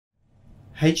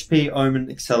HP Omen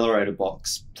Accelerator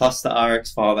box plus the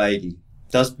RX580.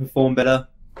 Does it perform better?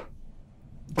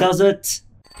 Does it?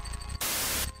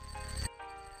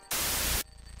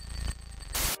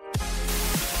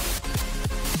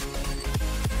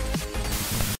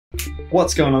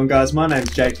 What's going on, guys? My name's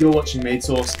Jake, you're watching Meat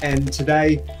Sauce, and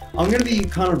today I'm going to be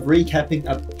kind of recapping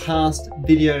a past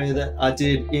video that I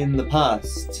did in the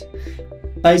past.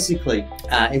 Basically,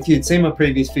 if you'd seen my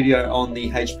previous video on the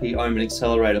HP Omen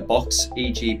Accelerator box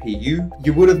eGPU,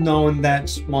 you would have known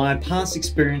that my past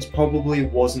experience probably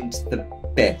wasn't the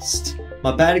best.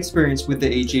 My bad experience with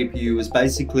the eGPU was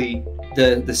basically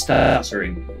the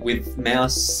stuttering with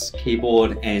mouse,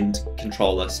 keyboard and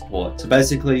controller support. So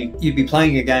basically you'd be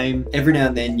playing a game, every now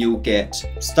and then you'll get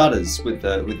stutters with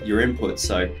your inputs.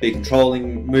 So be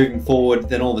controlling, moving forward,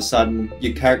 then all of a sudden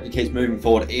your character keeps moving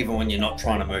forward even when you're not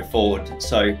trying to move forward.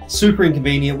 So super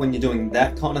inconvenient when you're doing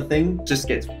that kind of thing, just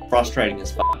gets frustrating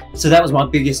as fuck. So that was my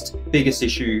biggest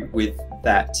issue with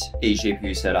that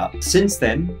eGPU setup. Since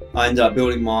then, I ended up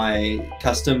building my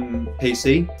custom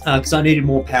PC because I needed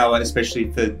more power,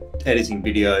 especially for editing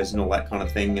videos and all that kind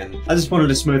of thing, and I just wanted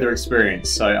a smoother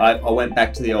experience, so I went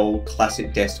back to the old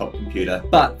classic desktop computer.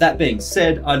 But that being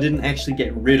said, I didn't actually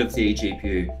get rid of the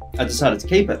eGPU. I decided to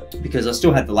keep it because I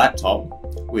still had the laptop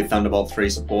with Thunderbolt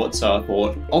 3 support, so I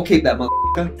thought I'll keep that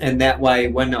motherfucker, and that way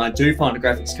when I do find a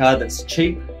graphics card that's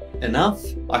cheap enough,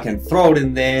 I can throw it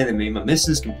in there, then me and my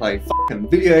missus can play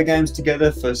fucking video games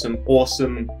together for some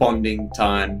awesome bonding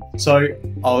time. So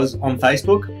I was on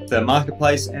Facebook, the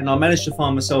marketplace, and I managed to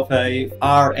find myself a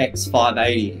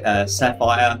RX580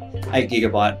 Sapphire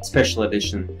 8GB special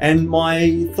edition. And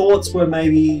my thoughts were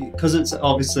maybe, because it's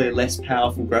obviously a less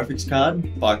powerful graphics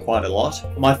card by quite a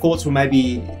lot, my thoughts were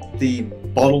maybe the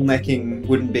bottlenecking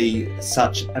wouldn't be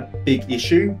such a big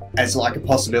issue as like a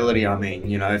possibility. I mean,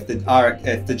 you know, if the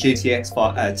GTX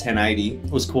 1080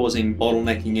 was causing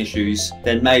bottlenecking issues,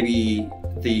 then maybe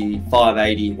the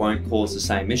 580 won't cause the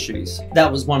same issues.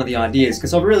 That was one of the ideas,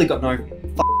 because I've really got no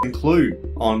fucking clue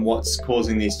on what's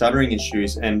causing these stuttering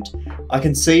issues, and I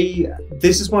can see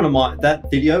this is that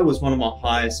video was one of my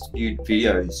highest viewed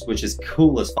videos, which is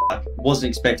cool as fuck. Wasn't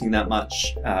expecting that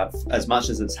much, as much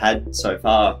as it's had so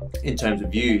far in terms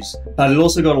of views, but it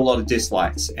also got a lot of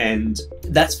dislikes, and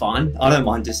that's fine. I don't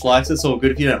mind dislikes, it's all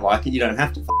good. If you don't like it, you don't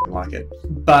have to fucking like it.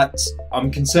 But I'm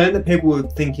concerned that people were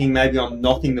thinking maybe I'm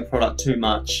knocking the product too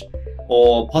much,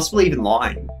 or possibly even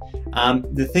lying.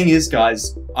 The thing is,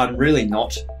 guys, I'm really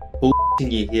not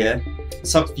bullshitting you here. It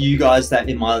sucks for you guys that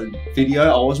in my video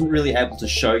I wasn't really able to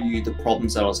show you the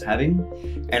problems that I was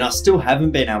having, and I still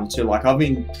haven't been able to. Like, I've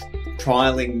been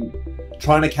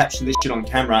trying to capture this shit on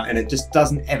camera, and it just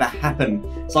doesn't ever happen.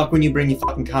 It's like when you bring your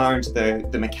fucking car into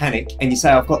the mechanic and you say,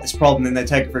 I've got this problem, and they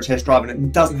take it for a test drive and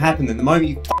it doesn't happen. Then the moment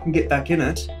you fucking get back in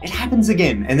it, it happens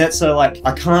again. And that's so, like,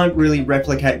 I can't really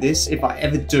replicate this. If I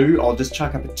ever do, I'll just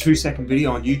chuck up a 2-second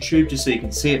video on YouTube just so you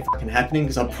can see it fucking happening,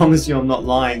 because I promise you I'm not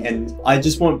lying, and I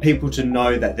just want people to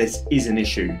know that this is an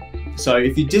issue. So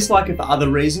if you dislike it for other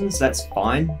reasons, that's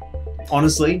fine,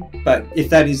 honestly, but if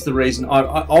that is the reason,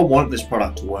 I want this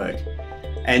product to work.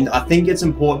 And I think it's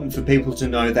important for people to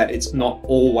know that it's not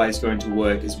always going to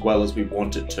work as well as we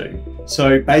want it to.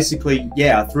 So basically,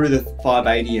 yeah, I threw the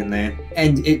 580 in there,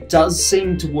 and it does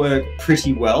seem to work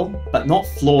pretty well, but not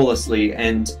flawlessly.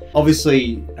 And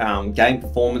obviously, game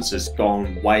performance has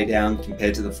gone way down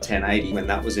compared to the 1080 when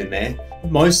that was in there.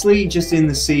 Mostly just in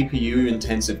the CPU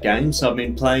intensive games. So I've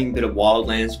been playing a bit of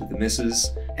Wildlands with the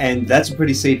missus, and that's a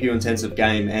pretty CPU intensive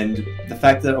game, and the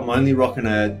fact that I'm only rocking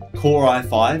a Core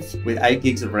i5 with 8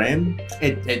 gigs of RAM,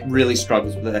 it really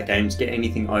struggles with that game to get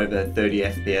anything over 30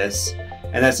 FPS,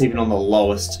 and that's even on the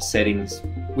lowest settings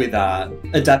with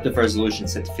adaptive resolution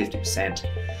set to 50%.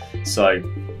 So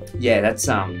yeah, that's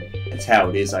how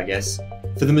it is, I guess.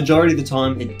 For the majority of the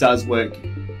time it does work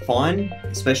fine,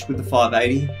 especially with the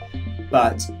 580,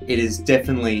 but it is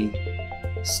definitely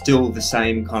still the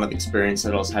same kind of experience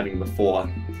that I was having before.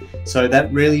 So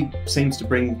that really seems to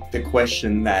bring the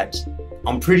question that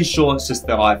I'm pretty sure it's just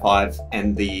the i5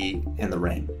 and the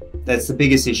RAM. That's the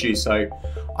biggest issue. So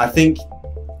I think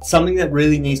something that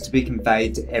really needs to be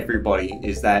conveyed to everybody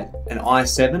is that an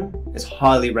i7 is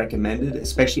highly recommended,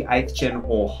 especially 8th gen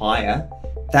or higher.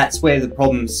 That's where the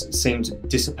problems seem to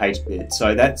dissipate a bit.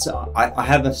 So that's, I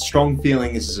have a strong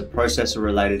feeling this is a processor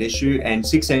related issue, and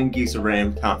 16 gigs of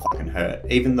RAM can't fucking hurt.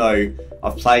 Even though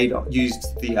I've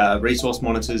used the resource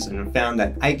monitors and found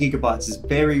that 8 gigabytes is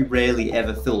very rarely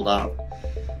ever filled up.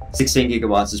 16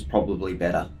 gigabytes is probably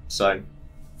better. So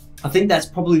I think that's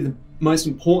probably the most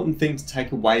important thing to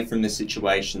take away from this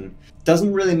situation. It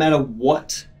doesn't really matter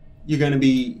what you're going to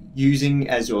be using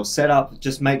as your setup,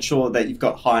 just make sure that you've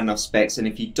got high enough specs, and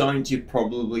if you don't, you're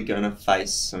probably going to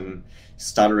face some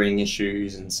stuttering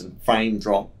issues and some frame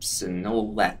drops and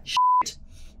all that shit.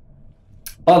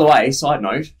 By the way, side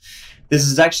note, this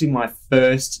is actually my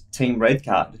first Team Red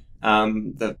card,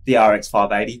 the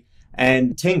RX580,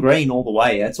 and Team Green all the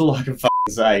way. That's all I can fucking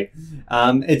say.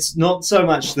 It's not so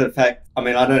much the fact, I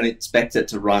mean, I don't expect it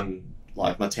to run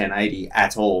like my 1080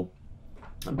 at all,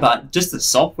 but just the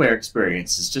software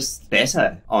experience is just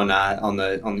better on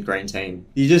the green team.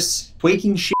 You're just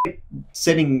tweaking shit,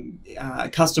 setting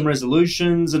custom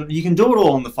resolutions, and you can do it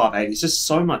all on the 580. It's just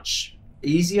so much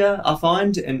easier, I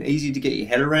find, and easy to get your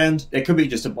head around. It could be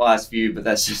just a biased view, but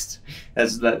that's just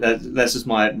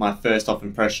my first off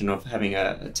impression of having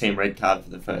a Team Red card for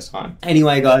the first time.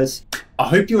 Anyway, guys, I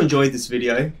hope you enjoyed this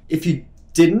video. If you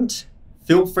didn't,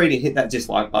 feel free to hit that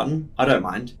dislike button. I don't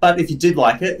mind. But if you did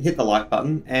like it, hit the like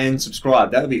button and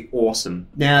subscribe. That would be awesome.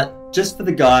 Now, just for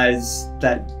the guys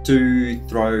that do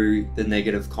throw the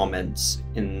negative comments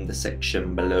in the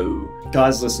section below,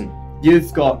 guys, listen,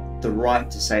 you've got the right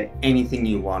to say anything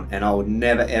you want, and I would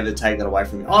never ever take that away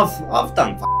from you. I've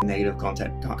done fucking negative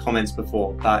comments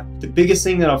before, but the biggest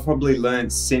thing that I've probably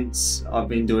learned since I've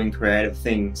been doing creative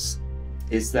things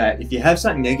is that if you have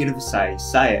something negative to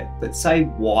say it, but say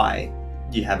why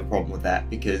you have a problem with that,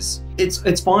 because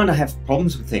it's fine to have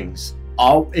problems with things.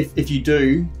 If you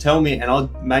do, tell me, and I'll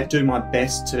do my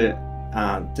best to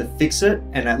fix it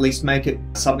and at least make it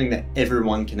something that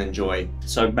everyone can enjoy.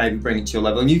 So maybe bring it to your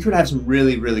level, and you could have some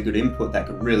really good input that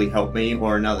could really help me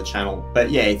or another channel. But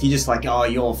yeah, if you're just like, oh,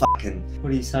 you're fucking,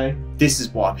 what do you say? This is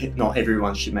why not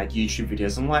everyone should make YouTube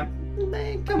videos. I'm like,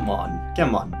 man, come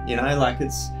on, you know, like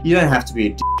you don't have to be a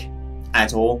dick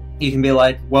at all. You can be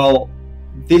like, well,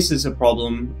 this is a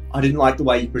problem, I didn't like the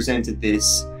way you presented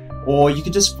this, or you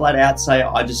could just flat out say,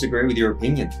 I disagree with your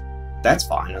opinion. That's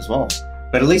fine as well.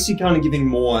 But at least you're kind of giving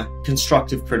more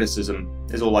constructive criticism,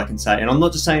 is all I can say. And I'm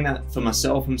not just saying that for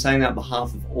myself, I'm saying that on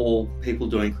behalf of all people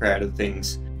doing creative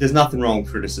things. There's nothing wrong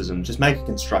with criticism, just make it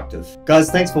constructive. Guys,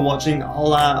 thanks for watching.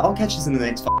 I'll catch you in the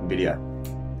next fucking video.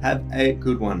 Have a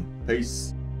good one.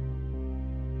 Peace.